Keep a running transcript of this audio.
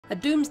A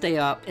Doomsday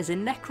Ark is a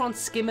Necron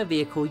skimmer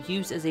vehicle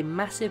used as a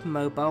massive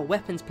mobile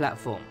weapons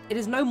platform. It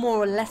is no more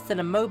or less than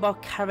a mobile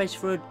carriage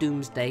for a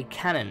Doomsday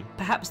cannon,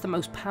 perhaps the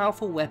most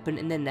powerful weapon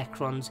in the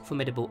Necron's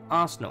formidable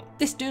arsenal.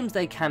 This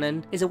Doomsday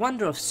cannon is a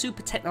wonder of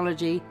super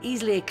technology,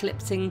 easily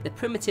eclipsing the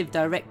primitive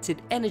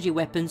directed energy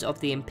weapons of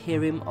the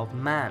Imperium of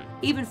Man.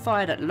 Even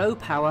fired at low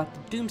power,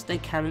 the Doomsday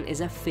cannon is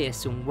a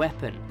fearsome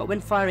weapon, but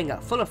when firing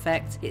at full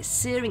effect, its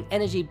searing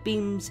energy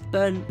beams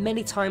burn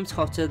many times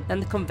hotter than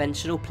the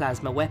conventional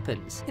plasma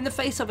weapons. In the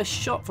face of a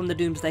shot from the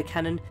Doomsday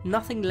cannon,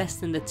 nothing less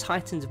than the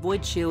Titan's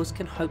void shields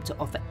can hope to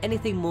offer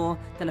anything more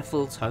than a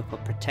false hope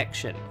of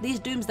protection. These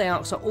Doomsday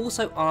Arks are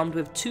also armed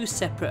with two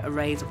separate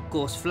arrays of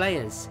Gorse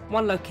flayers,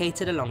 one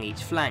located along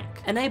each flank,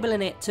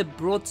 enabling it to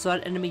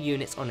broadside enemy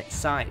units on its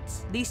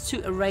sides. These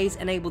two arrays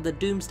enable the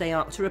Doomsday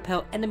Ark to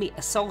repel enemy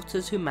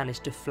assaulters who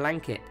manage to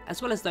flank it,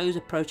 as well as those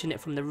approaching it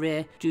from the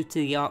rear due to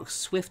the Ark's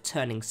swift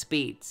turning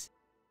speeds.